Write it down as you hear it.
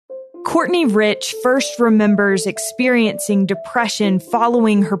Courtney Rich first remembers experiencing depression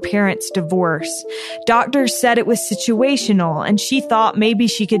following her parents' divorce. Doctors said it was situational, and she thought maybe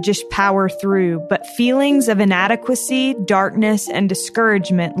she could just power through, but feelings of inadequacy, darkness, and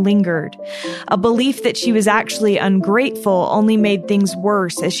discouragement lingered. A belief that she was actually ungrateful only made things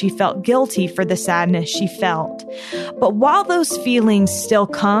worse as she felt guilty for the sadness she felt. But while those feelings still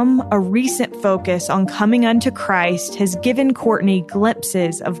come, a recent focus on coming unto Christ has given Courtney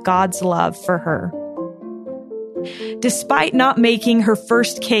glimpses of God's love for her. Despite not making her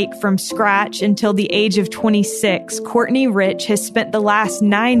first cake from scratch until the age of 26, Courtney Rich has spent the last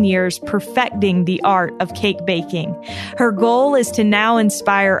 9 years perfecting the art of cake baking. Her goal is to now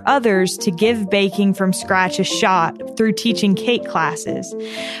inspire others to give baking from scratch a shot through teaching cake classes.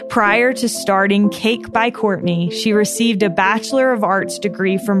 Prior to starting Cake by Courtney, she received a Bachelor of Arts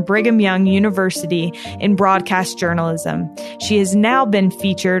degree from Brigham Young University in broadcast journalism. She has now been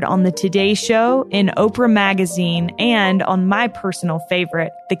featured on The Today Show, in Oprah Magazine, and on my personal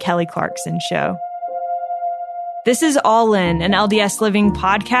favorite, The Kelly Clarkson Show. This is All In, an LDS Living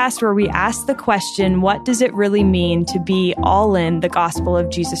podcast where we ask the question, what does it really mean to be all in the gospel of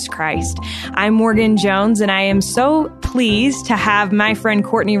Jesus Christ? I'm Morgan Jones, and I am so pleased to have my friend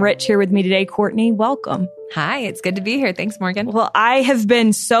Courtney Rich here with me today. Courtney, welcome. Hi, it's good to be here. Thanks, Morgan. Well, I have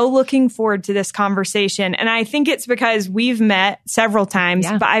been so looking forward to this conversation, and I think it's because we've met several times,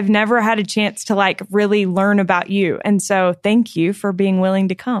 but I've never had a chance to really learn about you. And so thank you for being willing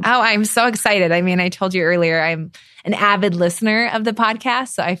to come. Oh, I'm so excited. I mean, I told you earlier, I'm an avid listener of the podcast,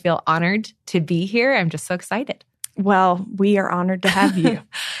 so I feel honored to be here. I'm just so excited. Well, we are honored to have you.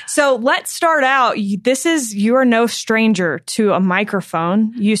 So let's start out. You are no stranger to a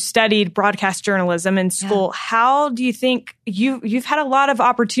microphone. You studied broadcast journalism in school. Yeah. How do you think you've had a lot of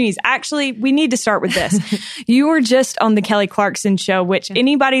opportunities? Actually, we need to start with this. You were just on the Kelly Clarkson Show, which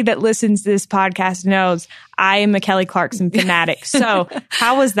anybody that listens to this podcast knows I am a Kelly Clarkson fanatic. So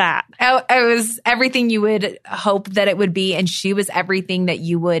how was that? It was everything you would hope that it would be. And she was everything that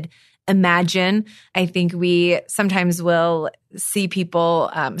you would imagine. I think we sometimes will see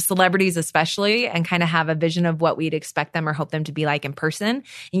people, celebrities especially, and kind of have a vision of what we'd expect them or hope them to be like in person.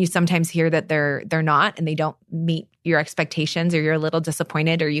 And you sometimes hear that they're not, and they don't meet your expectations, or you're a little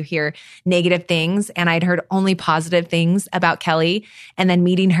disappointed, or you hear negative things. And I'd heard only positive things about Kelly, and then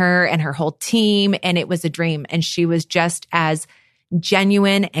meeting her and her whole team, and it was a dream. And she was just as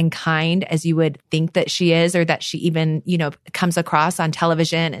genuine and kind as you would think that she is, or that she even, comes across on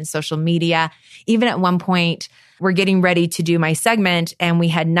television and social media. Even at one point, we're getting ready to do my segment, and we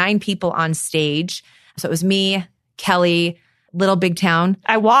had 9 people on stage. So it was me, Kelly, Little Big Town.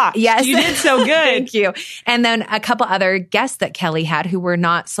 I watched. Yes. You did so good. Thank you. And then a couple other guests that Kelly had who were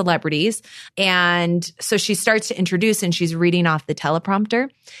not celebrities. And so she starts to introduce, and she's reading off the teleprompter,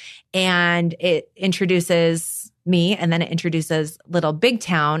 and it introduces me, and then it introduces Little Big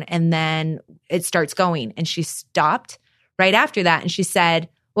Town, and then it starts going. And she stopped right after that, and she said,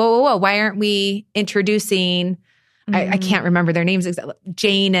 whoa, why aren't we introducing, I can't remember their names exactly,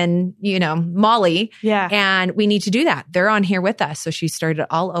 Jane and, Molly. Yeah. And we need to do that. They're on here with us. So she started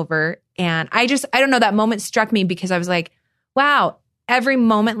all over. And I don't know, that moment struck me because I was like, wow, every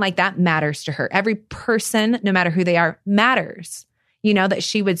moment like that matters to her. Every person, no matter who they are, matters. That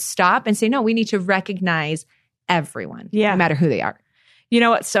she would stop and say, no, we need to recognize everyone, no matter who they are. You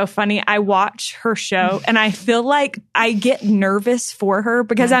know what's so funny? I watch her show and I feel like I get nervous for her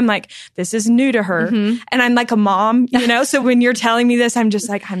because I'm like, this is new to her. Mm-hmm. And I'm like a mom, So when you're telling me this, I'm just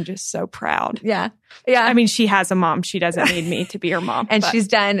so proud. Yeah. I mean, she has a mom. She doesn't need me to be her mom. And she's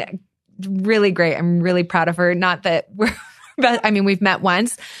done really great. I'm really proud of her. Not that we've met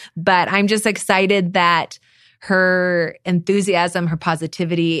once, but I'm just excited that her enthusiasm, her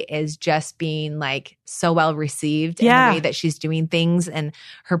positivity is just being so well received in the way that she's doing things, and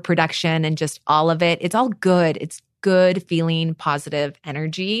her production and just all of it. It's all good. It's good feeling, positive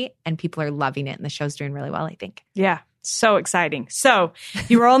energy, and people are loving it. And the show's doing really well, I think. Yeah. So exciting. So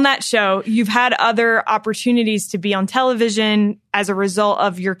you were on that show. You've had other opportunities to be on television as a result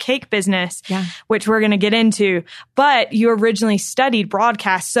of your cake business, which we're going to get into. But you originally studied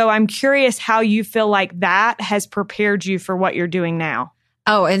broadcast. So I'm curious how you feel like that has prepared you for what you're doing now.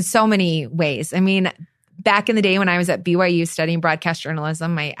 Oh, in so many ways. I mean, back in the day when I was at BYU studying broadcast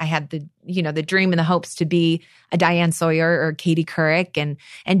journalism, I had the dream and the hopes to be a Diane Sawyer or Katie Couric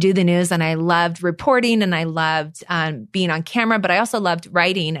and do the news. And I loved reporting, and I loved being on camera, but I also loved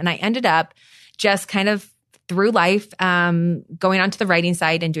writing. And I ended up just kind of through life going onto the writing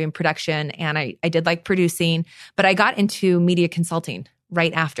side and doing production. And I did like producing, but I got into media consulting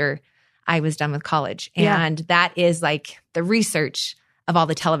right after I was done with college. And that is like the research of all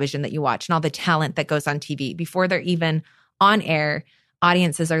the television that you watch and all the talent that goes on TV. Before they're even on air,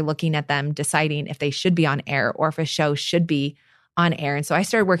 audiences are looking at them, deciding if they should be on air or if a show should be on air. And so I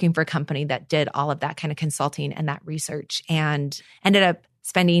started working for a company that did all of that kind of consulting and that research, and ended up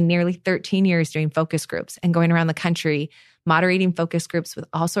spending nearly 13 years doing focus groups and going around the country, moderating focus groups with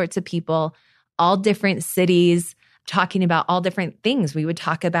all sorts of people, all different cities, talking about all different things. We would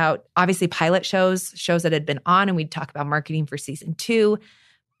talk about, obviously, pilot shows that had been on, and we'd talk about marketing for season 2,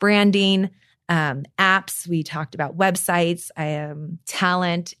 branding, apps. We talked about websites,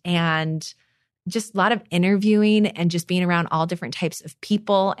 talent, and just a lot of interviewing and just being around all different types of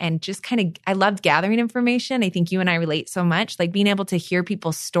people. And just kind of, I loved gathering information. I think you and I relate so much, like being able to hear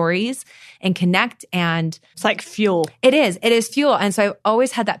people's stories and connect. And it's like fuel. It is fuel. And so I've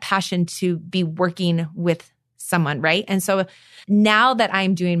always had that passion to be working with someone, right? And so now that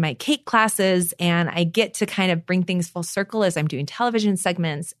I'm doing my cake classes and I get to kind of bring things full circle as I'm doing television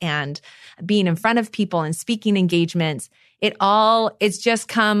segments and being in front of people and speaking engagements, it's just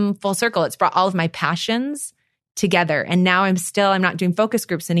come full circle. It's brought all of my passions together. And now I'm not doing focus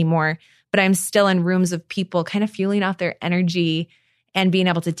groups anymore, but I'm still in rooms of people kind of fueling off their energy and being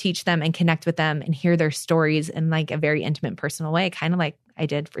able to teach them and connect with them and hear their stories in like a very intimate, personal way, kind of like I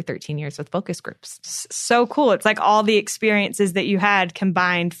did for 13 years with focus groups. So cool. It's like all the experiences that you had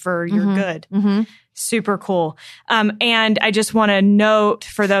combined for your good. Mm-hmm. Super cool. And I just want to note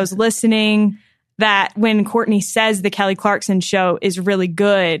for those listening that when Courtney says the Kelly Clarkson show is really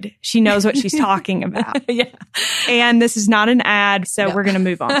good, she knows what she's talking about. Yeah. And this is not an ad, so we're going to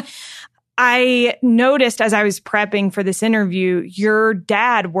move on. I noticed as I was prepping for this interview, your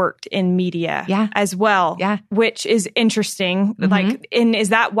dad worked in media as well, which is interesting. Mm-hmm. Like, and is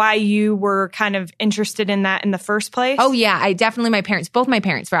that why you were kind of interested in that in the first place? Oh, yeah. Both my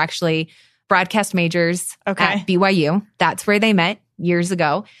parents were actually broadcast majors at BYU. That's where they met years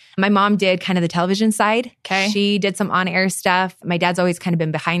ago. My mom did kind of the television side. Okay. She did some on-air stuff. My dad's always kind of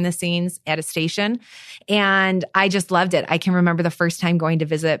been behind the scenes at a station. And I just loved it. I can remember the first time going to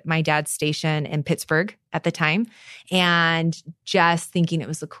visit my dad's station in Pittsburgh at the time and just thinking it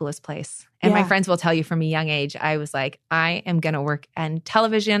was the coolest place. And my friends will tell you from a young age, I was like, I am going to work in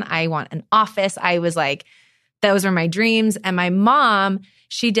television. I want an office. I was like, those were my dreams. And my mom,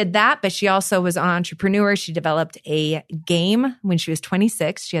 she did that, but she also was an entrepreneur. She developed a game when she was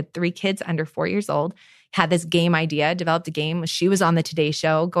 26. She had 3 kids under 4 years old, had this game idea, developed a game. She was on the Today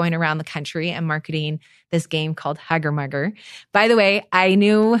Show going around the country and marketing this game called Hugger Mugger. By the way, I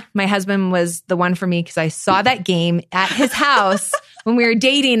knew my husband was the one for me because I saw that game at his house when we were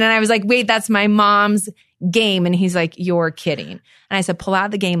dating. And I was like, wait, that's my mom's game. And he's like, you're kidding. And I said, pull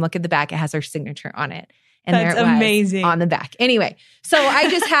out the game, look at the back. It has her signature on it. And that's there it was amazing on the back. Anyway, so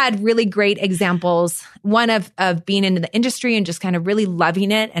I just had really great examples. One of being into the industry and just kind of really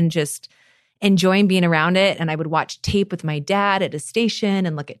loving it and just enjoying being around it. And I would watch tape with my dad at a station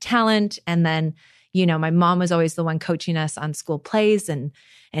and look at talent. And then, my mom was always the one coaching us on school plays and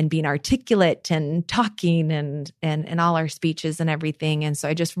being articulate and talking and all our speeches and everything. And so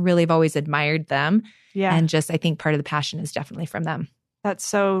I just really have always admired them. Yeah. And just, I think part of the passion is definitely from them. That's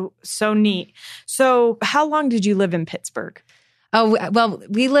so neat. So how long did you live in Pittsburgh? Oh, well,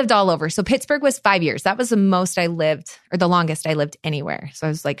 we lived all over. So Pittsburgh was 5 years. That was the most I lived, or the longest I lived anywhere. So I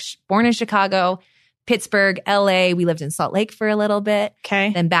was like born in Chicago, Pittsburgh, LA. We lived in Salt Lake for a little bit.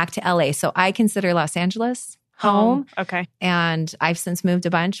 Okay. Then back to LA. So I consider Los Angeles home. Okay. And I've since moved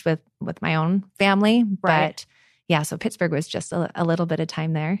a bunch with my own family. Right. But yeah, so Pittsburgh was just a little bit of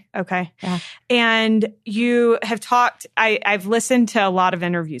time there. Okay. Yeah. And you have talked, I've listened to a lot of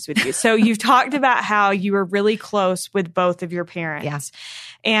interviews with you. So you've talked about how you were really close with both of your parents. Yeah.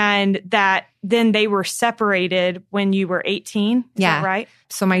 And that then they were separated when you were 18. Is that right?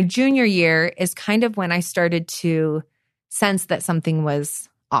 So my junior year is kind of when I started to sense that something was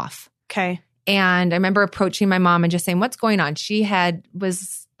off. Okay. And I remember approaching my mom and just saying, what's going on? She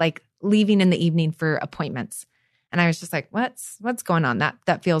was like leaving in the evening for appointments. And I was just like, what's going on?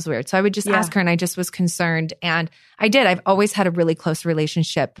 That feels weird. So I would just ask her, and I just was concerned. And I did. I've always had a really close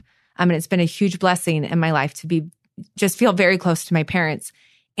relationship. And it's been a huge blessing in my life to just feel very close to my parents.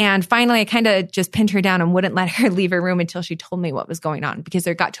 And finally, I kind of just pinned her down and wouldn't let her leave her room until she told me what was going on, because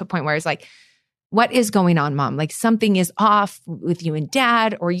there got to a point where I was like, what is going on, Mom? Like something is off with you and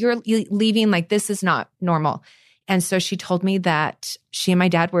Dad, or you're leaving. Like this is not normal. And so she told me that she and my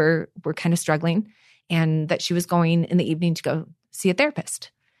dad were kind of struggling, and that she was going in the evening to go see a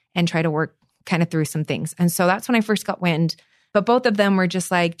therapist and try to work kind of through some things. And so that's when I first got wind. But both of them were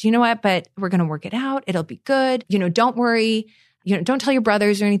just like, do you know what? But we're going to work it out. It'll be good. Don't worry. Don't tell your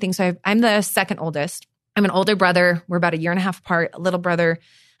brothers or anything. So I'm the second oldest. I'm an older brother. We're about a year and a half apart, a little brother.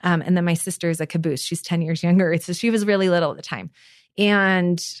 And then my sister is a caboose. She's 10 years younger. So she was really little at the time.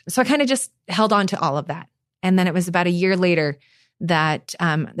 And so I kind of just held on to all of that. And then it was about a year later that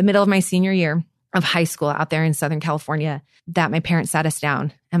the middle of my senior year of high school out there in Southern California, that my parents sat us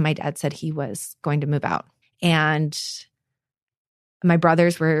down and my dad said he was going to move out. And my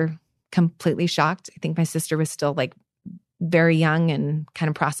brothers were completely shocked. I think my sister was still like very young and kind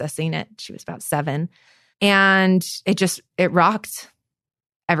of processing it. She was about 7. And it rocked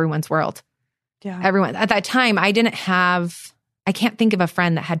everyone's world. Yeah. Everyone. At that time, I can't think of a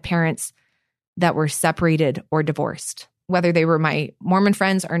friend that had parents that were separated or divorced. Whether they were my Mormon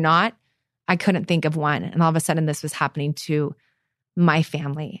friends or not, I couldn't think of one. And all of a sudden, this was happening to my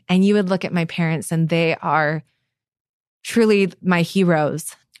family. And you would look at my parents and they are truly my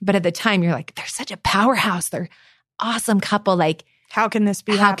heroes. But at the time, you're like, they're such a powerhouse. They're awesome couple. Like, how can this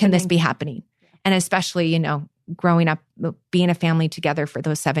be How can this be happening? And especially, growing up, being a family together for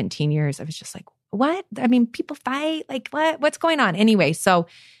those 17 years, I was just like, what? I mean, people fight? Like, what? What's going on? Anyway, so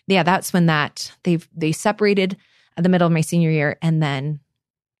yeah, that's when they separated at the middle of my senior year and then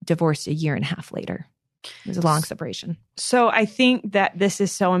divorced a year and a half later. It was a long separation. So I think that this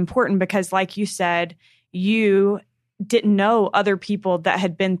is so important because, like you said, you didn't know other people that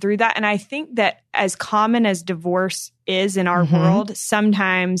had been through that. And I think that as common as divorce is in our world,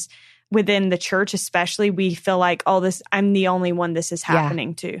 sometimes within the church especially, we feel like, I'm the only one this is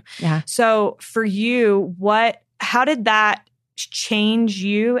happening to. Yeah. So for you, how did that change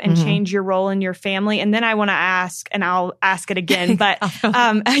you and change your role in your family? And then I want to ask, and I'll ask it again, but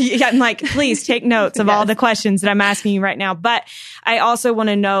I'm like, please take notes of all the questions that I'm asking you right now. But I also want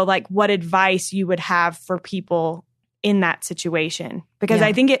to know like what advice you would have for people in that situation, because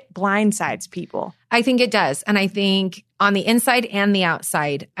I think it blindsides people. I think it does. And I think on the inside and the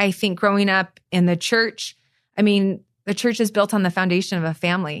outside, I think growing up in the church, the church is built on the foundation of a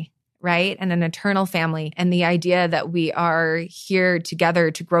family, right? And an eternal family. And the idea that we are here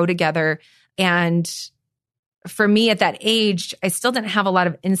together to grow together. And for me at that age, I still didn't have a lot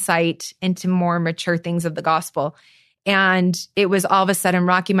of insight into more mature things of the gospel. And it was all of a sudden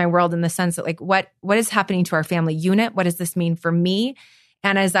rocking my world in the sense that like, what is happening to our family unit? What does this mean for me?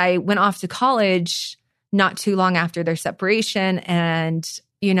 And as I went off to college, not too long after their separation, and,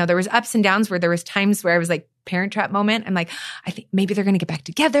 there was ups and downs where there was times where I was like, Parent Trap moment. I'm like, I think maybe they're going to get back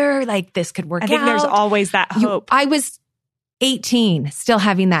together. Like this could work out. I think there's always that hope. I was 18, still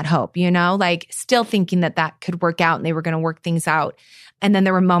having that hope, like still thinking that could work out and they were going to work things out. And then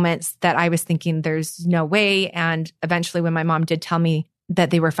there were moments that I was thinking there's no way. And eventually when my mom did tell me that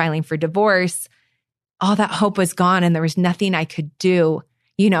they were filing for divorce, all that hope was gone and there was nothing I could do,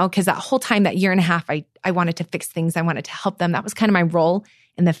 because that whole time, that year and a half, I wanted to fix things. I wanted to help them. That was kind of my role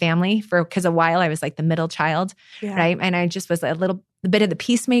in the family because a while I was like the middle child, right? And I just was a bit of the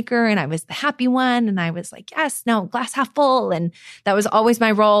peacemaker and I was the happy one. And I was like, yes, no, glass half full. And that was always my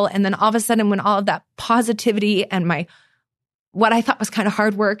role. And then all of a sudden when all of that positivity and what I thought was kind of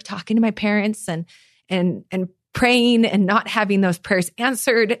hard work, talking to my parents and praying and not having those prayers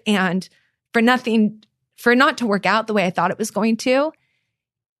answered and for not to work out the way I thought it was going to,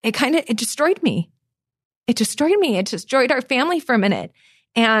 it destroyed me. It destroyed me. It destroyed our family for a minute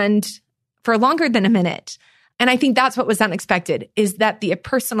and for longer than a minute. And I think that's what was unexpected, is that the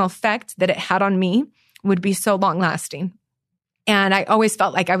personal effect that it had on me would be so long lasting. And I always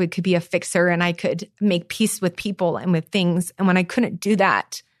felt like I could be a fixer and I could make peace with people and with things. And when I couldn't do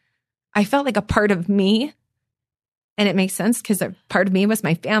that, I felt like a part of me, and it makes sense because a part of me was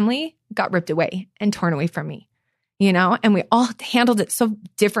my family, got ripped away and torn away from me, and we all handled it so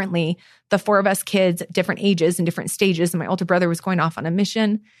differently. The 4 of us kids at different ages and different stages. And my older brother was going off on a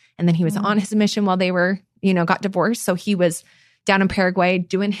mission and then he was on his mission while they were, got divorced. So he was down in Paraguay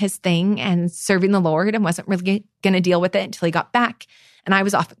doing his thing and serving the Lord and wasn't really going to deal with it until he got back. And I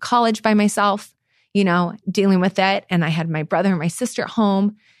was off at college by myself, dealing with it. And I had my brother and my sister at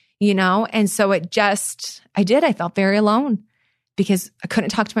home, and so I felt very alone because I couldn't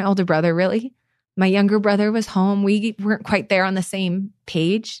talk to my older brother really. My younger brother was home. We weren't quite there on the same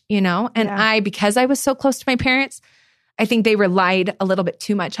page, and because I was so close to my parents, I think they relied a little bit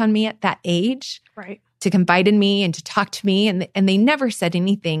too much on me at that age. Right. To confide in me and to talk to me. And they never said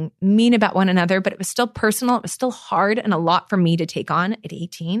anything mean about one another, but it was still personal. It was still hard and a lot for me to take on at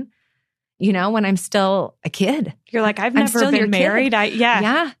 18, when I'm still a kid. You're like, I've never been married.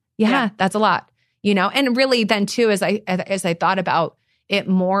 Yeah. That's a lot, and really then too, as I thought about it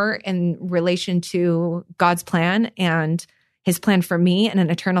more in relation to God's plan and his plan for me and an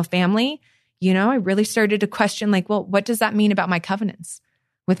eternal family, I really started to question like, well, what does that mean about my covenants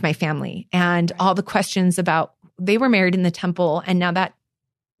with my family and all the questions about they were married in the temple and now that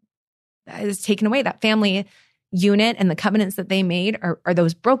is taken away. That family unit and the covenants that they made, are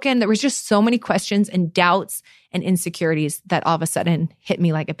those broken? There was just so many questions and doubts and insecurities that all of a sudden hit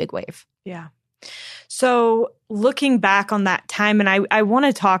me like a big wave. Yeah. So looking back on that time, and I want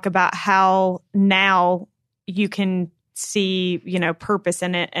to talk about how now you can see, purpose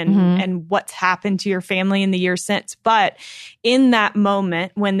in it and what's happened to your family in the years since. But in that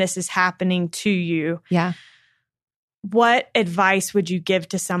moment when this is happening to you, what advice would you give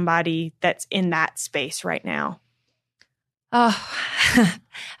to somebody that's in that space right now? Oh,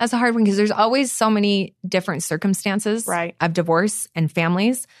 that's a hard one because there's always so many different circumstances of divorce and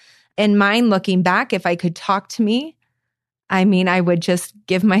families. In mine, looking back, if I could talk to me, I would just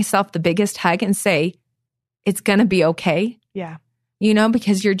give myself the biggest hug and say, it's going to be okay. Yeah.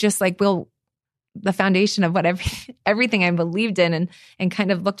 Because you're just like, the foundation of what everything I believed in and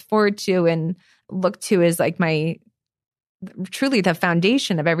kind of looked forward to and looked to as like truly the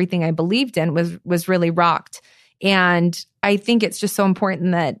foundation of everything I believed in was really rocked. And I think it's just so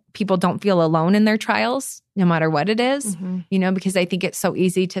important that people don't feel alone in their trials, no matter what it is, because I think it's so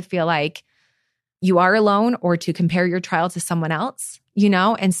easy to feel like you are alone or to compare your trial to someone else,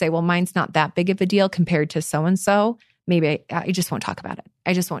 and say, well, mine's not that big of a deal compared to so-and-so. Maybe I just won't talk about it.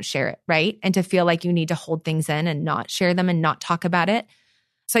 I just won't share it, right? And to feel like you need to hold things in and not share them and not talk about it.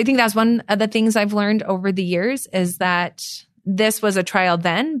 So I think that's one of the things I've learned over the years is that this was a trial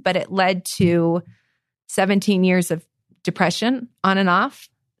then, but it led to 17 years of depression on and off.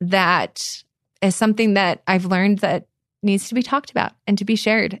 That is something that I've learned that needs to be talked about and to be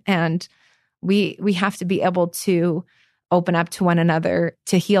shared. And we have to be able to open up to one another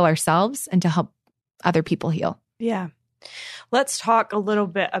to heal ourselves and to help other people heal. Yeah. Let's talk a little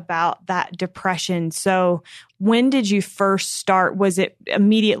bit about that depression. So when did you first start? Was it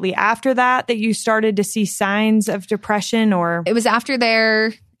immediately after that you started to see signs of depression, or? It was after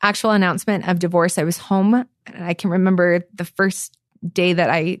their actual announcement of divorce. I was home and I can remember the first day that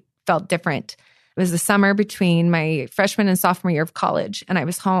I felt different. It was the summer between my freshman and sophomore year of college. And I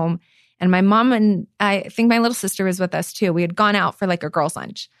was home and my mom and I think my little sister was with us too. We had gone out for like a girls'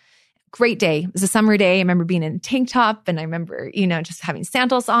 lunch. Great day. It was a summer day. I remember being in a tank top and I remember, just having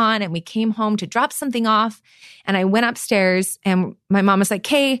sandals on, and we came home to drop something off. And I went upstairs and my mom was like,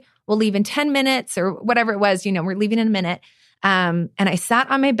 "Hey, we'll leave in 10 minutes or whatever it was, we're leaving in a minute." And I sat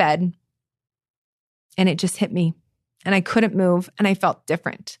on my bed and it just hit me and I couldn't move and I felt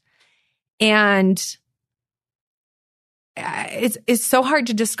different. And it's so hard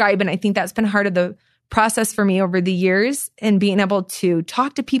to describe. And I think that's been part of the process for me over the years and being able to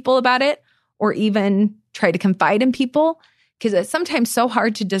talk to people about it or even try to confide in people, because it's sometimes so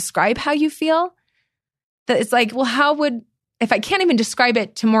hard to describe how you feel that it's like, well, if I can't even describe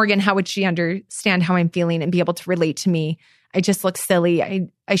it to Morgan, how would she understand how I'm feeling and be able to relate to me? I just look silly.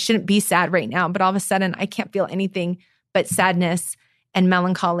 I shouldn't be sad right now, but all of a sudden I can't feel anything but sadness and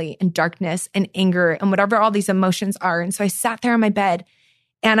melancholy and darkness and anger and whatever all these emotions are. And so I sat there on my bed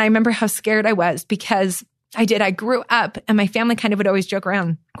and I remember how scared I was because I grew up and my family kind of would always joke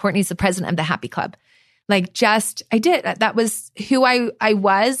around, Courtney's the president of the happy club. That was who I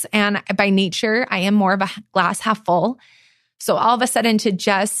was. And by nature, I am more of a glass half full. So all of a sudden to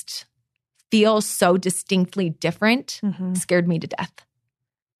just feel so distinctly different scared me to death.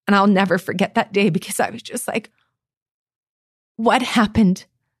 And I'll never forget that day because I was just like, what happened?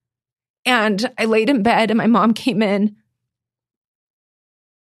 And I laid in bed and my mom came in,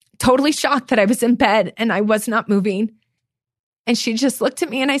 totally shocked that I was in bed and I was not moving. And she just looked at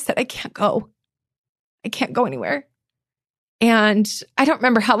me and I said, I can't go. I can't go anywhere. And I don't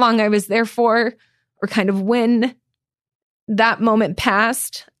remember how long I was there for or kind of when that moment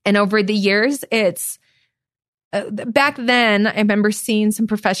passed. And over the years, it's back then, I remember seeing some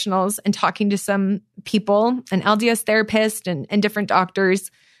professionals and talking to some people, an LDS therapist and different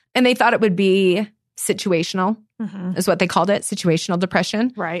doctors, and they thought it would be situational, is what they called it, situational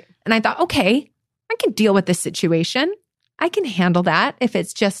depression. Right. And I thought, okay, I can deal with this situation. I can handle that if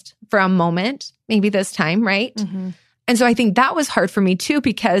it's just for a moment, maybe this time, right? And so I think that was hard for me too,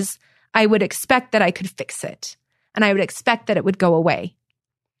 because I would expect that I could fix it. And I would expect that it would go away.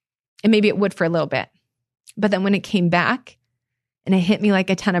 And maybe it would for a little bit. But then when it came back and it hit me like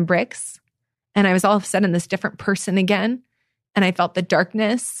a ton of bricks, and I was all of a sudden this different person again, and I felt the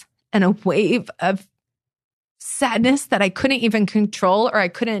darkness and a wave of sadness that I couldn't even control or I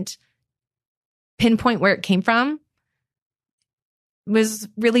couldn't pinpoint where it came from, was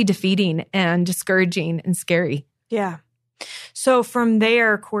really defeating and discouraging and scary. Yeah. So from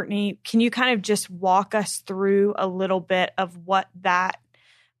there, Courtney, can you kind of just walk us through a little bit of what that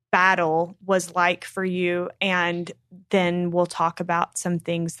battle was like for you, and then we'll talk about some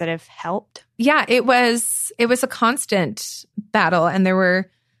things that have helped. Yeah, it was a constant battle. And there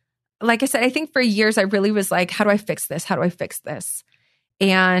were, like I said, I think for years I really was like, how do I fix this? How do I fix this?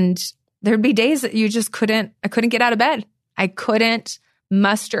 And there'd be days that I couldn't get out of bed. I couldn't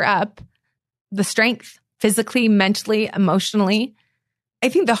muster up the strength physically, mentally, emotionally. I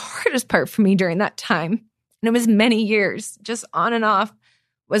think the hardest part for me during that time, and it was many years, just on and off,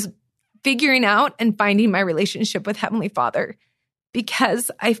 was figuring out and finding my relationship with Heavenly Father,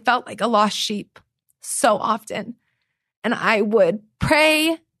 because I felt like a lost sheep so often. And I would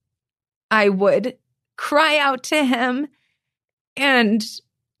pray, I would cry out to Him and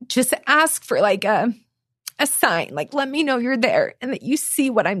just ask for like a sign, like, let me know you're there and that you see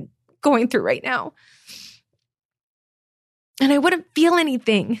what I'm going through right now. And I wouldn't feel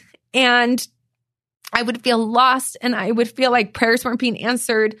anything. And I would feel lost, and I would feel like prayers weren't being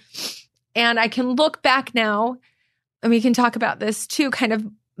answered. And I can look back now, and we can talk about this too, kind of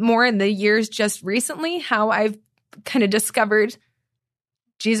more in the years just recently, how I've kind of discovered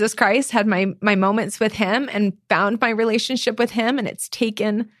Jesus Christ, had my moments with Him and found my relationship with Him. And it's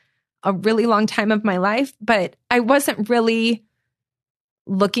taken a really long time of my life, but I wasn't really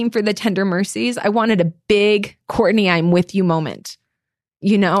looking for the tender mercies. I wanted a big Courtney, I'm with you moment.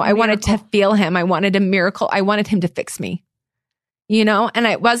 You know, I wanted to feel Him. I wanted a miracle. I wanted Him to fix me, you know? And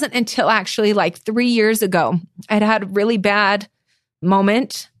it wasn't until actually like 3 years ago, I'd had a really bad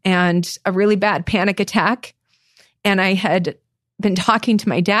moment and a really bad panic attack. And I had been talking to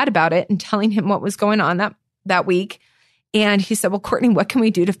my dad about it and telling him what was going on that week. And he said, well, Courtney, what can we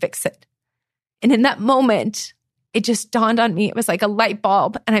do to fix it? And in that moment, it just dawned on me. It was like a light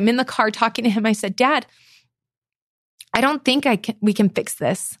bulb. And I'm in the car talking to him. I said, Dad, I don't think we can fix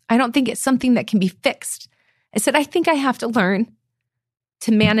this. I don't think it's something that can be fixed. I said, I think I have to learn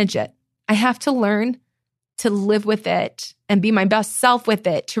to manage it. I have to learn to live with it and be my best self with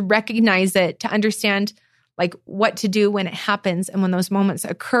it, to recognize it, to understand like what to do when it happens and when those moments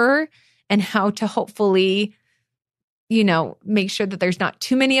occur, and how to hopefully, you know, make sure that there's not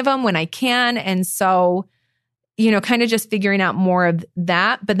too many of them when I can. And so, you know, kind of just figuring out more of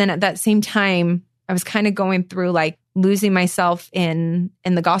that. But then at that same time, I was kind of going through like losing myself in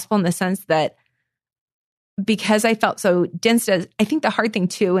the gospel, in the sense that because I felt so dense, I think the hard thing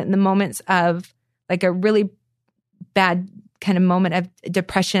too, in the moments of like a really bad kind of moment of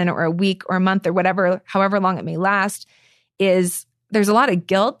depression, or a week or a month or whatever, however long it may last, is there's a lot of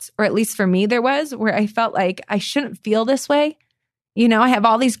guilt, or at least for me there was, where I felt like I shouldn't feel this way. You know, I have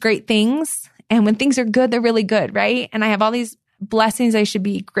all these great things, and when things are good, they're really good, right? And I have all these blessings I should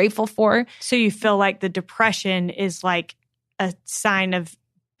be grateful for. So you feel like the depression is like a sign of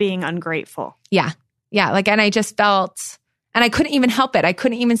being ungrateful. Yeah. Yeah. Like, and I just felt, and I couldn't even help it. I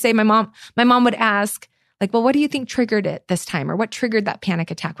couldn't even say, my mom would ask like, well, what do you think triggered it this time? Or what triggered that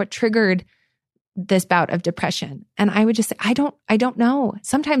panic attack? What triggered this bout of depression? And I would just say, I don't know.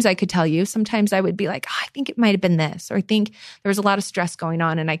 Sometimes I could tell you, sometimes I would be like, I think it might've been this, or I think there was a lot of stress going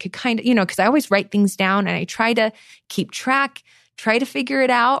on, and I could kind of, you know, cause I always write things down and I try to keep track, try to figure it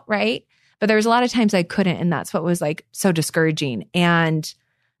out. Right. But there was a lot of times I couldn't. And that's what was like so discouraging. And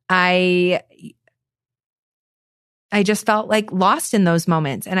I just felt like lost in those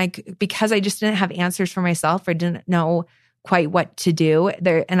moments. And because I just didn't have answers for myself, or didn't know quite what to do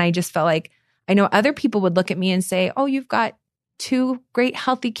there. And I just felt like, I know other people would look at me and say, oh, you've got 2 great,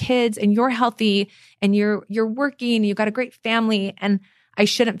 healthy kids, and you're healthy, and you're working, you've got a great family, and I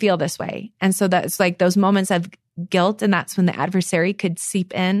shouldn't feel this way. And so that's like those moments of guilt. And that's when the adversary could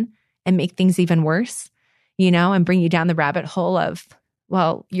seep in and make things even worse, you know, and bring you down the rabbit hole of,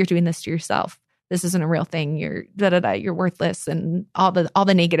 well, you're doing this to yourself. This isn't a real thing. You're you're worthless, and all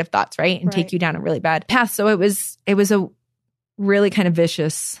the negative thoughts, right? And take you down a really bad path. So it was a really kind of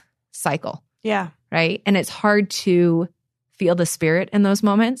vicious cycle. Yeah. Right. And it's hard to feel the Spirit in those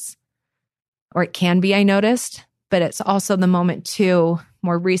moments, or it can be, I noticed, but it's also the moment too,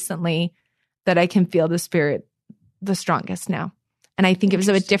 more recently, that I can feel the Spirit the strongest now. And I think it was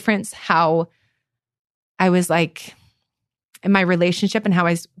a difference how I was like in my relationship and how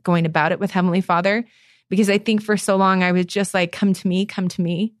I was going about it with Heavenly Father, because I think for so long I was just like, come to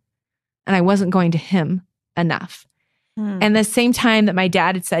me. And I wasn't going to Him enough. And the same time that my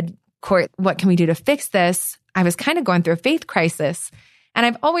dad had said, Court, what can we do to fix this? I was kind of going through a faith crisis. And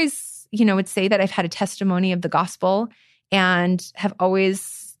I've always, you know, would say that I've had a testimony of the gospel, and have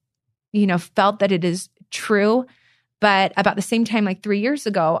always, you know, felt that it is true. But about the same time, like 3 years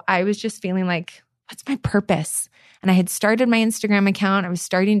ago, I was just feeling like, what's my purpose? And I had started my Instagram account. I was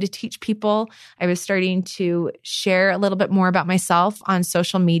starting to teach people. I was starting to share a little bit more about myself on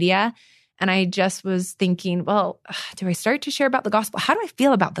social media. And I just was thinking, well, do I start to share about the gospel? How do I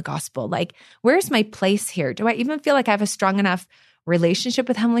feel about the gospel? Like, where's my place here? Do I even feel like I have a strong enough relationship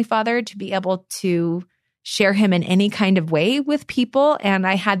with Heavenly Father to be able to share him in any kind of way with people? And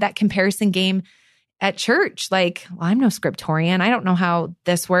I had that comparison game at church. Like, well, I'm no scriptorian. I don't know how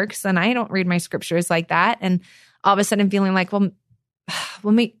this works. And I don't read my scriptures like that. And all of a sudden feeling like, well,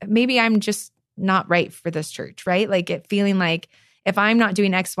 maybe I'm just not right for this church, right? Like it feeling like if I'm not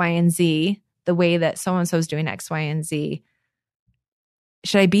doing X, Y, and Z the way that so-and-so is doing X, Y, and Z,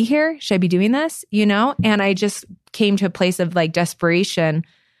 should I be here? Should I be doing this? And I just came to a place of like desperation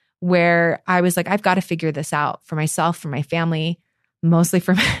where I was like, I've got to figure this out for myself, for my family, mostly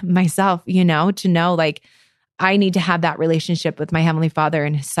for myself, to know like I need to have that relationship with my Heavenly Father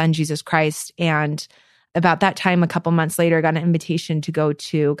and his son, Jesus Christ. And about that time, a couple months later, I got an invitation to go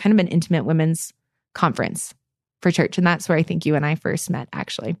to kind of an intimate women's conference for church. And that's where I think you and I first met,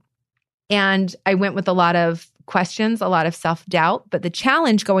 actually. And I went with a lot of questions, a lot of self-doubt, but the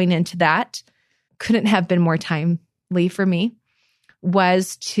challenge going into that couldn't have been more timely for me,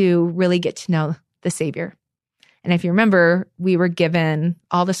 was to really get to know the Savior. And if you remember, we were given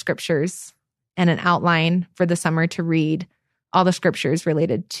all the scriptures and an outline for the summer to read all the scriptures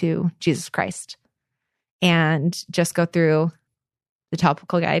related to Jesus Christ and just go through the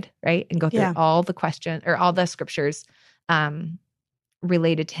topical guide, right? And go through all the questions or all the scriptures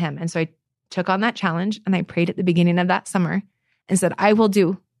related to him. And so I took on that challenge and I prayed at the beginning of that summer and said, I will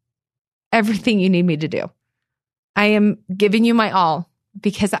do everything you need me to do. I am giving you my all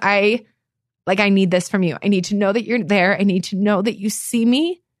because I need this from you. I need to know that you're there. I need to know that you see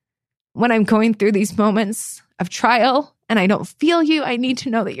me when I'm going through these moments of trial and I don't feel you. I need to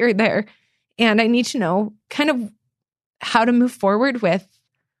know that you're there. And I need to know kind of how to move forward with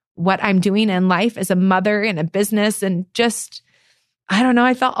what I'm doing in life as a mother and a business and just, I don't know,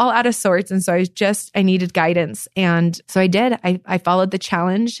 I felt all out of sorts. And so I needed guidance. And so I did. I followed the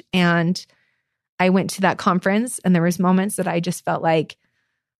challenge and I went to that conference and there was moments that I just felt like,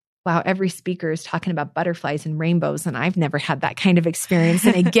 wow, every speaker is talking about butterflies and rainbows. And I've never had that kind of experience.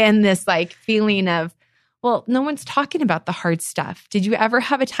 And again, this like feeling of, well, no one's talking about the hard stuff. Did you ever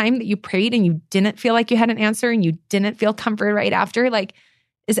have a time that you prayed and you didn't feel like you had an answer and you didn't feel comfort right after? Like,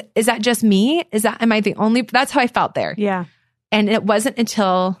 is that just me? Am I the only? That's how I felt there. Yeah. And it wasn't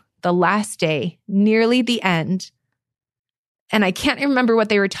until the last day, nearly the end, and I can't remember what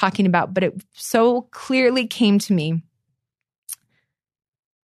they were talking about, but it so clearly came to me.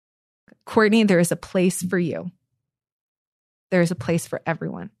 Courtney, there is a place for you. There is a place for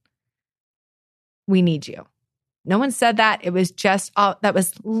everyone. We need you. No one said that. It was just, that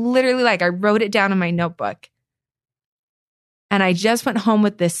was literally like I wrote it down in my notebook. And I just went home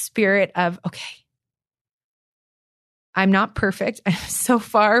with this spirit of, okay, I'm not perfect. I'm so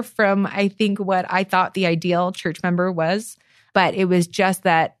far from, I think, what I thought the ideal church member was. But it was just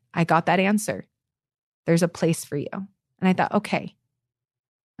that I got that answer. There's a place for you. And I thought, okay,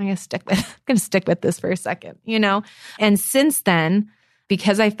 I'm going to stick with this for a second, And since then,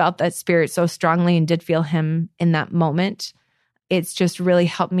 because I felt that spirit so strongly and did feel him in that moment, it's just really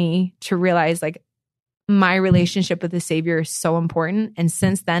helped me to realize like my relationship with the Savior is so important. And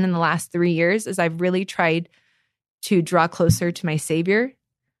since then, in the last 3 years, as I've really tried to draw closer to my Savior,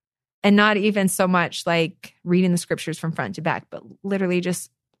 and not even so much like reading the scriptures from front to back, but literally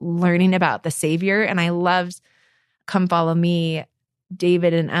just learning about the Savior. And I loved Come Follow Me.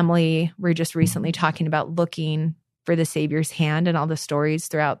 David and Emily were just recently talking about looking for the Savior's hand and all the stories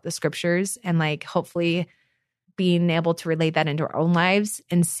throughout the scriptures and like hopefully being able to relate that into our own lives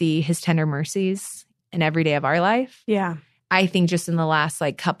and see his tender mercies in every day of our life. Yeah. I think just in the last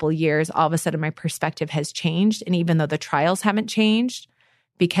like couple years, all of a sudden my perspective has changed. And even though the trials haven't changed,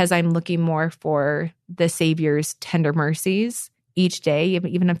 because I'm looking more for the Savior's tender mercies each day,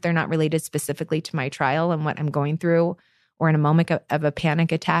 even if they're not related specifically to my trial and what I'm going through, or in a moment of a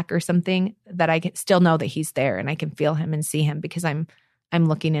panic attack or something, that I can still know that he's there and I can feel him and see him because I'm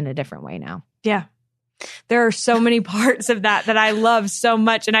looking in a different way now. Yeah. There are so many parts of that I love so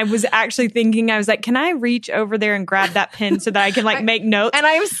much. And I was actually thinking, I was like, can I reach over there and grab that pen so that I can like make notes? And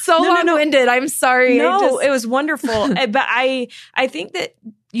I'm so long-winded. I'm sorry. No, it was wonderful. But I think that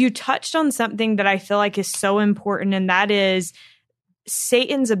you touched on something that I feel like is so important, and that is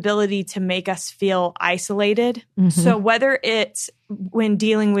Satan's ability to make us feel isolated. Mm-hmm. So whether it's when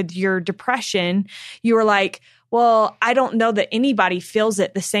dealing with your depression, you were like, well, I don't know that anybody feels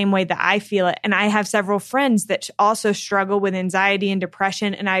it the same way that I feel it. And I have several friends that also struggle with anxiety and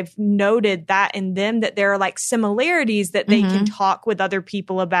depression. And I've noted that in them, that there are like similarities that they can talk with other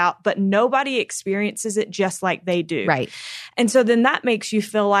people about, but nobody experiences it just like they do. Right. And so then that makes you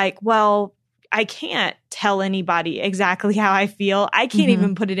feel like, well, I can't tell anybody exactly how I feel. I can't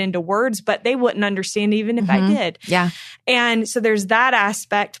even put it into words, but they wouldn't understand even if I did. Yeah. And so there's that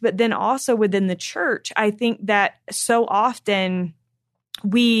aspect. But then also within the church, I think that so often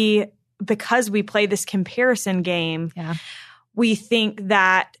because we play this comparison game, we think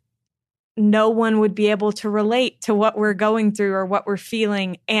that no one would be able to relate to what we're going through or what we're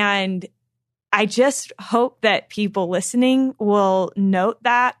feeling. And I just hope that people listening will note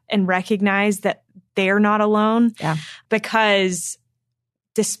that and recognize that they're not alone. Yeah. Because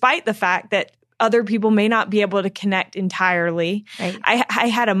despite the fact that other people may not be able to connect entirely, right. I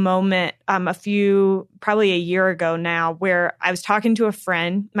had a moment probably a year ago now, where I was talking to a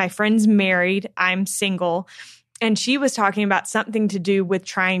friend. My friend's married. I'm single. And she was talking about something to do with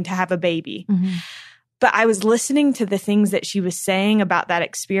trying to have a baby. But I was listening to the things that she was saying about that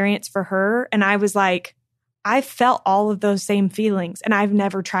experience for her. And I was like, I felt all of those same feelings, and I've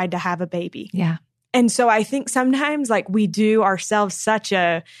never tried to have a baby. Yeah. And so I think sometimes like we do ourselves such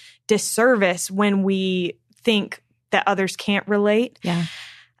a disservice when we think that others can't relate. Yeah.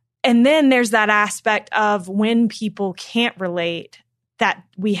 And then there's that aspect of when people can't relate, that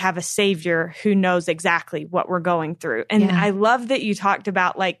we have a savior who knows exactly what we're going through. And I love that you talked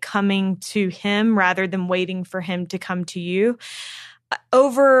about like coming to him rather than waiting for him to come to you.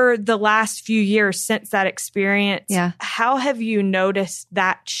 Over the last few years since that experience, how have you noticed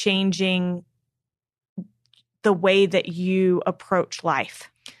that changing the way that you approach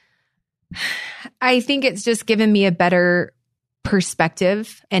life? I think it's just given me a better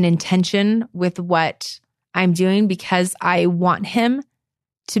perspective and intention with what I'm doing, because I want him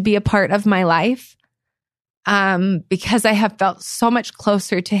to be a part of my life, because I have felt so much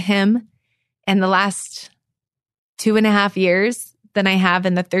closer to him in the last 2.5 years than I have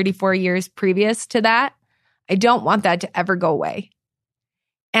in the 34 years previous to that. I don't want that to ever go away.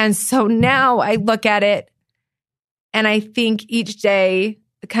 And so now I look at it and I think each day,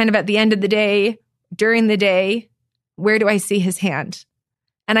 kind of at the end of the day, during the day, where do I see his hand?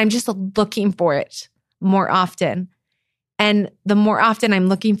 And I'm just looking for it more often. And the more often I'm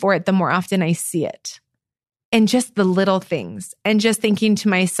looking for it, the more often I see it. And just the little things, and just thinking to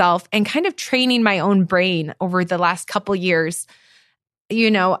myself and kind of training my own brain over the last couple years.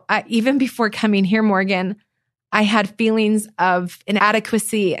 Even before coming here, Morgan, I had feelings of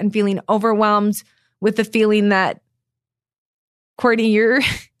inadequacy and feeling overwhelmed with the feeling that, Courtney, you're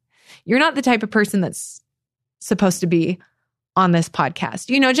not the type of person that's supposed to be on this podcast.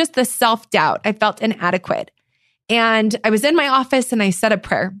 Just the self-doubt. I felt inadequate. And I was in my office and I said a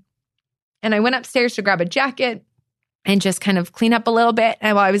prayer. And I went upstairs to grab a jacket and just kind of clean up a little bit.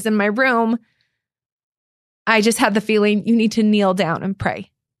 And while I was in my room, I just had the feeling, you need to kneel down and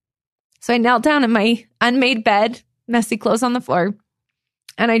pray. So I knelt down in my unmade bed, messy clothes on the floor.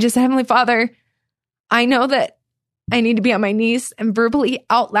 And I just said, Heavenly Father, I know that I need to be on my knees and verbally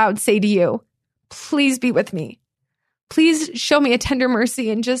out loud say to you, please be with me. Please show me a tender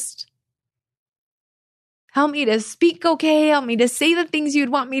mercy and just help me to speak okay. Help me to say the things you'd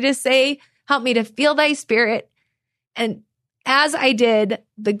want me to say. Help me to feel thy spirit. And as I did,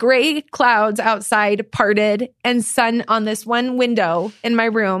 the gray clouds outside parted and sun on this one window in my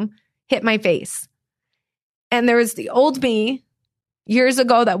room hit my face. And there was the old me years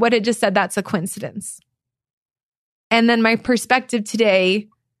ago that would have just said, that's a coincidence. And then my perspective today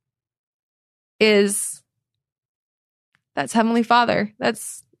is, that's Heavenly Father.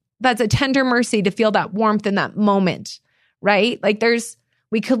 That's a tender mercy to feel that warmth in that moment, right? Like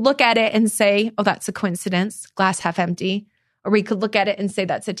we could look at it and say, oh, that's a coincidence, glass half empty. Or we could look at it and say,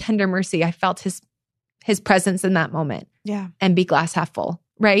 that's a tender mercy. I felt his presence in that moment. Yeah. And be glass half full,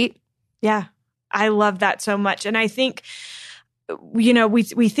 right? Yeah. I love that so much. And I think,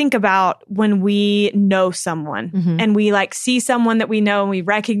 we think about when we know someone and we like see someone that we know and we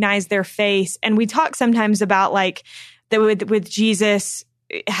recognize their face. And we talk sometimes about like with Jesus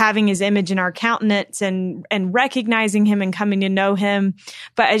having his image in our countenance and recognizing him and coming to know him.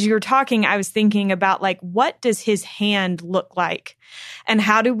 But as you were talking, I was thinking about like, what does his hand look like? And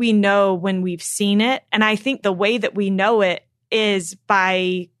how do we know when we've seen it? And I think the way that we know it is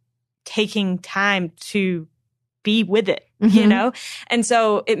by taking time to be with it, And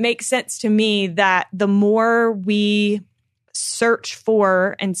so it makes sense to me that the more we search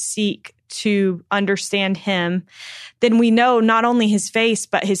for and seek to understand him, then we know not only his face,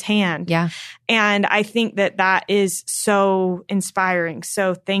 but his hand. Yeah. And I think that is so inspiring.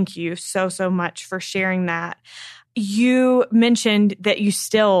 So thank you so much for sharing that. You mentioned that you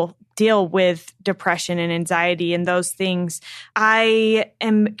still deal with depression and anxiety and those things. I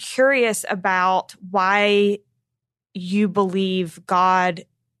am curious about why you believe God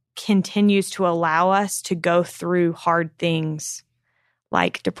continues to allow us to go through hard things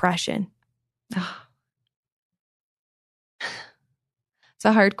like depression. It's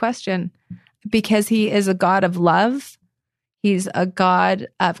a hard question because he is a God of love. He's a God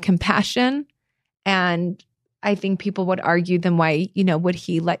of compassion. And I think people would argue, then why, would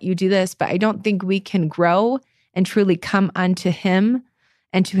he let you do this? But I don't think we can grow and truly come unto him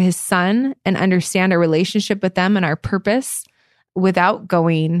and to his son and understand our relationship with them and our purpose without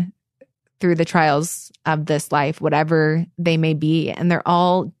going through the trials of this life, whatever they may be. And they're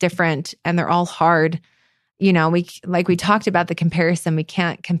all different and they're all hard. We talked about the comparison. We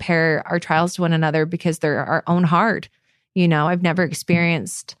can't compare our trials to one another because they're our own hard. I've never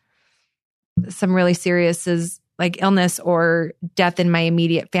experienced some really serious illness or death in my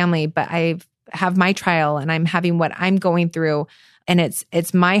immediate family, but I have my trial and I'm having what I'm going through, and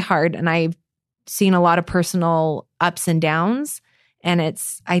it's my hard, and I've seen a lot of personal ups and downs. And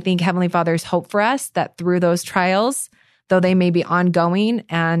I think Heavenly Father's hope for us that through those trials, though they may be ongoing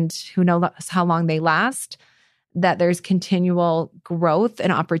and who knows how long they last, that there's continual growth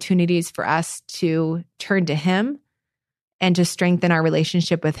and opportunities for us to turn to him and to strengthen our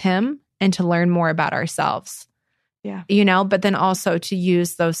relationship with him and to learn more about ourselves. Yeah. But then also to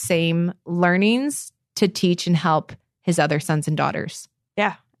use those same learnings to teach and help his other sons and daughters.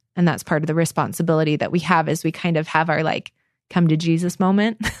 Yeah. And that's part of the responsibility that we have as we kind of have our come to Jesus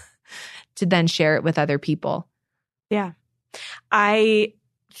moment to then share it with other people. Yeah. I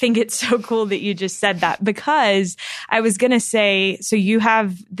think it's so cool that you just said that, because I was going to say, so you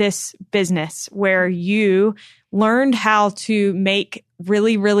have this business where you learned how to make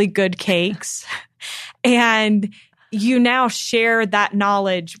really, really good cakes and you now share that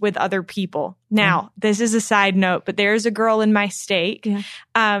knowledge with other people. Now, this is a side note, but there's a girl in my state,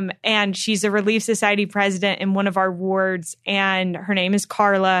 and she's a Relief Society president in one of our wards, and her name is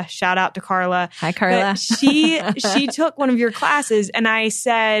Carla. Shout out to Carla. Hi, Carla. But she took one of your classes, and I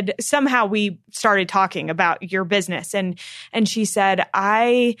said, somehow we started talking about your business, and she said,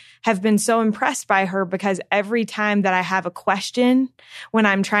 I have been so impressed by her because every time that I have a question when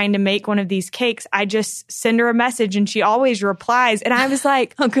I'm trying to make one of these cakes, I just send her a message, and she always replies. And I was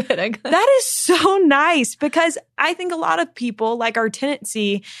like, oh, good. That is so nice, because I think a lot of people, our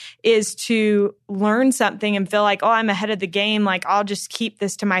tendency is to learn something and feel like, oh, I'm ahead of the game. I'll just keep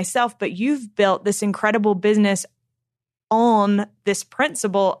this to myself. But you've built this incredible business on this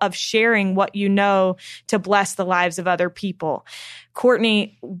principle of sharing what you know to bless the lives of other people.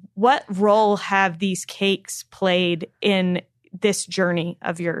 Courtney, what role have these cakes played in this journey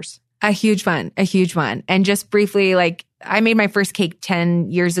of yours? A huge one. And just briefly, I made my first cake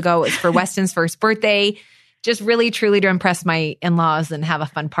 10 years ago. It was for Weston's first birthday, just really, truly to impress my in-laws and have a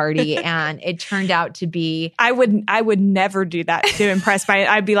fun party. And it turned out to be... I would never do that to impress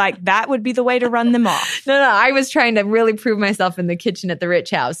I'd be like, that would be the way to run them off. No, I was trying to really prove myself in the kitchen at the Rich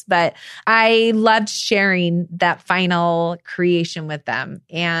House. But I loved sharing that final creation with them.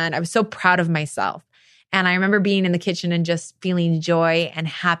 And I was so proud of myself. And I remember being in the kitchen and just feeling joy and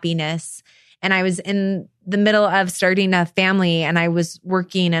happiness. And I was in the middle of starting a family, and I was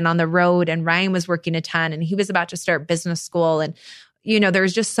working and on the road, and Ryan was working a ton, and he was about to start business school. And, there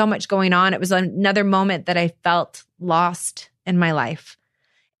was just so much going on. It was another moment that I felt lost in my life.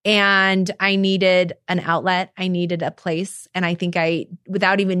 And I needed an outlet. I needed a place. And I think I,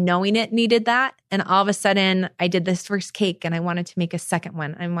 without even knowing it, needed that. And all of a sudden, I did this first cake, and I wanted to make a second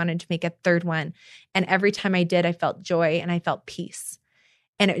one. I wanted to make a third one. And every time I did, I felt joy and I felt peace.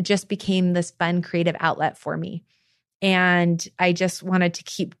 And it just became this fun, creative outlet for me. And I just wanted to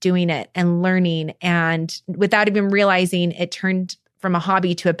keep doing it and learning. And without even realizing, it turned from a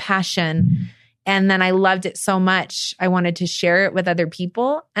hobby to a passion. And then I loved it so much, I wanted to share it with other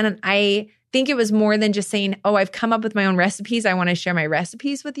people. And I think it was more than just saying, oh, I've come up with my own recipes, I want to share my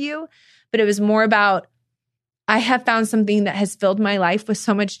recipes with you. But it was more about, I have found something that has filled my life with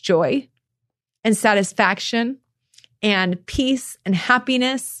so much joy and satisfaction and peace and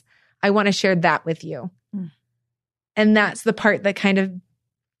happiness. I want to share that with you. And that's the part that kind of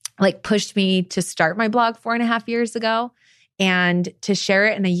pushed me to start my blog 4.5 years ago. And to share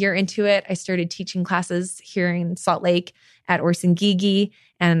it, and a year into it, I started teaching classes here in Salt Lake at Orson Gigi.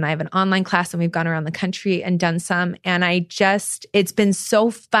 And I have an online class, and we've gone around the country and done some. And it's been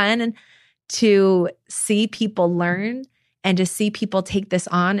so fun. And to see people learn and to see people take this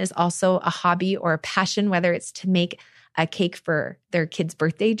on as also a hobby or a passion, whether it's to make a cake for their kid's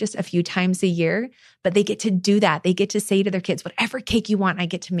birthday just a few times a year, but they get to do that. They get to say to their kids, whatever cake you want, I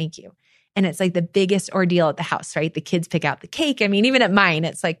get to make you. And it's like the biggest ordeal at the house, right? The kids pick out the cake. I mean, even at mine,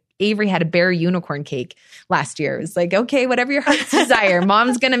 it's like Avery had a bear unicorn cake last year. It was like, okay, whatever your heart's desire,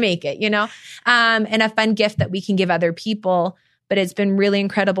 mom's going to make it, and a fun gift that we can give other people. But it's been really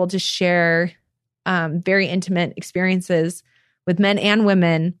incredible to share very intimate experiences with men and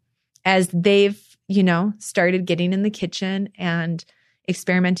women as they've, started getting in the kitchen and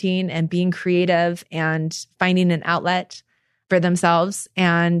experimenting and being creative and finding an outlet for themselves.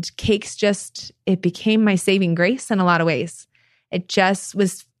 And cakes it became my saving grace in a lot of ways. It just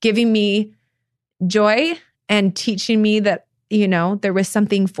was giving me joy and teaching me that, there was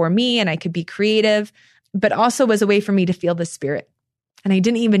something for me and I could be creative, but also was a way for me to feel the Spirit. And I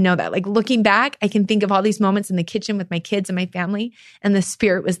didn't even know that. Like looking back, I can think of all these moments in the kitchen with my kids and my family, and the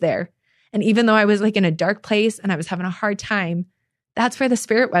Spirit was there. And even though I was like in a dark place and I was having a hard time, that's where the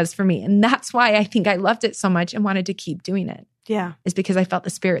Spirit was for me. And that's why I think I loved it so much and wanted to keep doing it. Yeah. Is because I felt the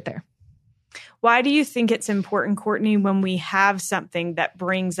Spirit there. Why do you think it's important, Courtney, when we have something that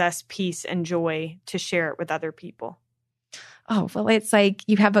brings us peace and joy to share it with other people? Oh, well, it's like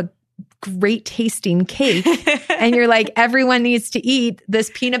you have a great tasting cake and you're like, everyone needs to eat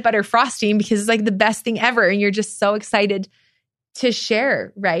this peanut butter frosting because it's like the best thing ever. And you're just so excited to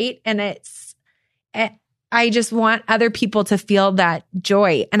share, right? And I just want other people to feel that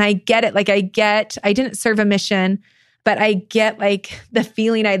joy. And I get it. I didn't serve a mission, but I get like the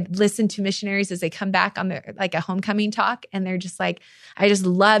feeling. I listen to missionaries as they come back on their like a homecoming talk, and they're just like, I just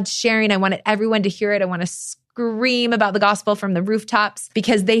loved sharing. I wanted everyone to hear it. I want to scream about the gospel from the rooftops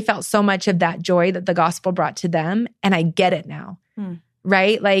because they felt so much of that joy that the gospel brought to them. And I get it now,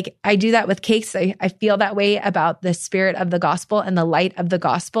 right? Like I do that with cakes. I feel that way about the Spirit of the gospel and the light of the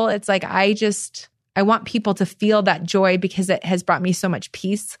gospel. It's like, I want people to feel that joy because it has brought me so much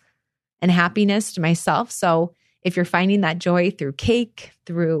peace and happiness to myself. So if you're finding that joy through cake,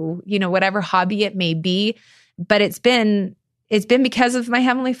 through, whatever hobby it may be, but it's been because of my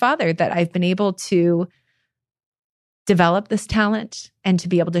Heavenly Father that I've been able to develop this talent and to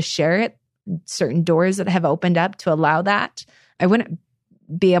be able to share it. Certain doors that have opened up to allow that. I wouldn't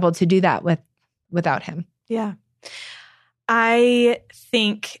be able to do that without him. Yeah. I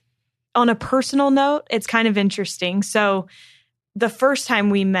think on a personal note, it's kind of interesting. So the first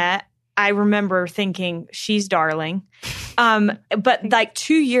time we met, I remember thinking, she's darling. But like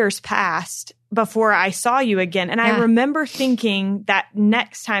 2 years passed before I saw you again. And I remember thinking that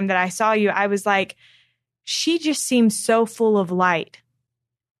next time that I saw you, I was like, she just seems so full of light.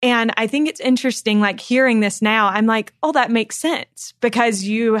 And I think it's interesting, like hearing this now, I'm like, oh, that makes sense because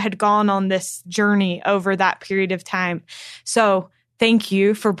you had gone on this journey over that period of time. So thank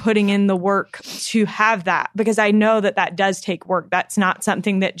you for putting in the work to have that, because I know that that does take work. That's not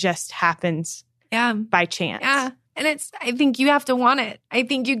something that just happens by chance. Yeah. And I think you have to want it. I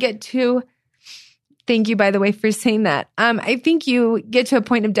think you get to, thank you, by the way, for saying that. I think you get to a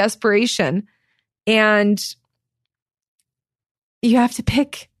point of desperation and you have to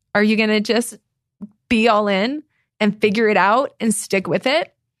pick. Are you going to just be all in and figure it out and stick with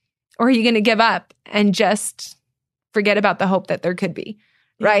it? Or are you going to give up and just forget about the hope that there could be,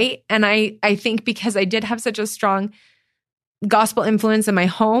 right? And I think because I did have such a strong gospel influence in my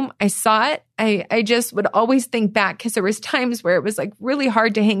home, I saw it. I just would always think back because there was times where it was like really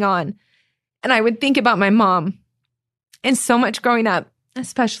hard to hang on. And I would think about my mom and so much growing up,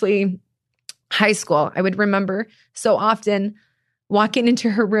 especially high school. I would remember so often walking into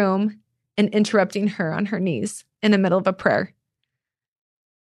her room and interrupting her on her knees in the middle of a prayer.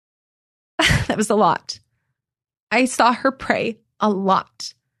 That was a lot. I saw her pray a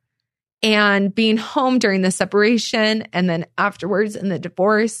lot. And being home during the separation and then afterwards in the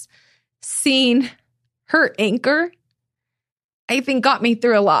divorce, seeing her anchor, I think got me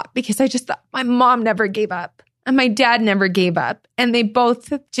through a lot because I just thought my mom never gave up and my dad never gave up. And they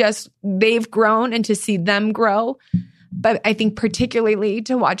both they've grown, and to see them grow. But I think particularly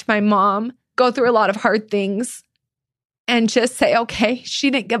to watch my mom go through a lot of hard things and just say, okay, she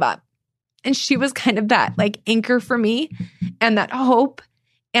didn't give up. And she was kind of that like anchor for me and that hope.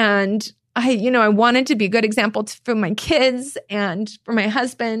 And I wanted to be a good example for my kids and for my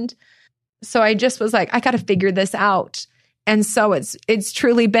husband. So I just was like, I got to figure this out. And so it's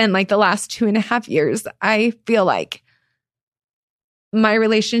truly been like the last 2.5 years. I feel like my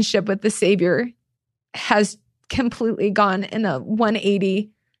relationship with the Savior has completely gone in a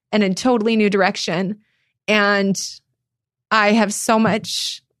 180 and a totally new direction. And I have so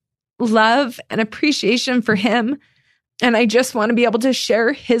much love and appreciation for him. And I just want to be able to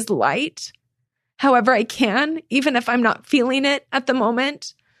share his light however I can, even if I'm not feeling it at the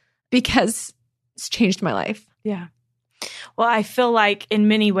moment, because it's changed my life. Yeah. Well, I feel like in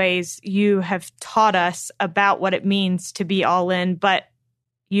many ways you have taught us about what it means to be all in, but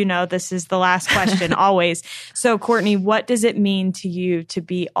this is the last question always. So, Courtney, what does it mean to you to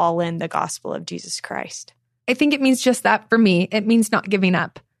be all in the gospel of Jesus Christ? I think it means just that for me. It means not giving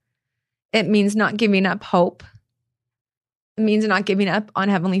up. It means not giving up hope. It means not giving up on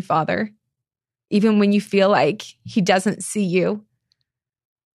Heavenly Father, even when you feel like he doesn't see you.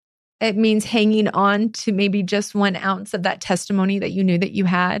 It means hanging on to maybe just 1 ounce of that testimony that you knew that you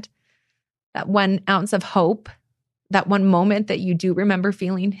had, that 1 ounce of hope, that one moment that you do remember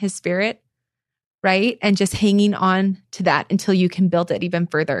feeling his spirit, right? And just hanging on to that until you can build it even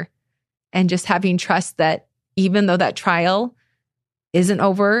further. And just having trust that even though that trial isn't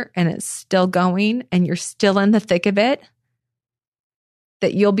over and it's still going and you're still in the thick of it,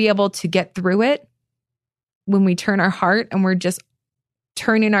 that you'll be able to get through it when we turn our heart and we're just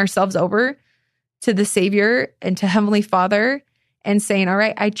turning ourselves over to the Savior and to Heavenly Father and saying, all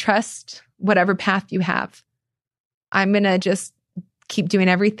right, I trust whatever path you have. I'm going to just keep doing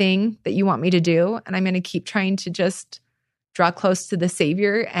everything that you want me to do. And I'm going to keep trying to just draw close to the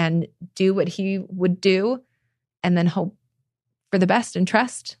Savior and do what he would do, and then hope for the best and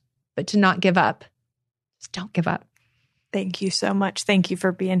trust, but to not give up. Just don't give up. Thank you so much. Thank you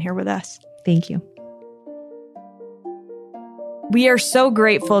for being here with us. Thank you. We are so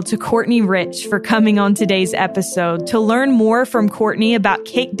grateful to Courtney Rich for coming on today's episode. To learn more from Courtney about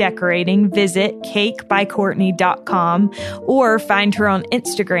cake decorating, visit cakebycourtney.com or find her on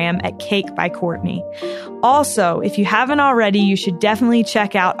Instagram at cakebycourtney. Also, if you haven't already, you should definitely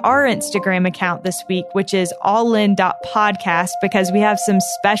check out our Instagram account this week, which is allin.podcast, because we have some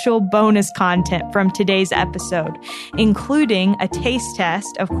special bonus content from today's episode, including a taste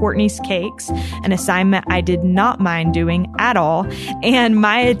test of Courtney's cakes, an assignment I did not mind doing at all, and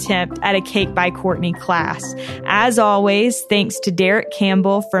my attempt at a Cake by Courtney class. As always, thanks to Derek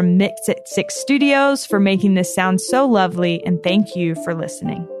Campbell from Mix at 6 Studios for making this sound so lovely, and thank you for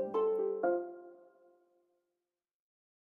listening.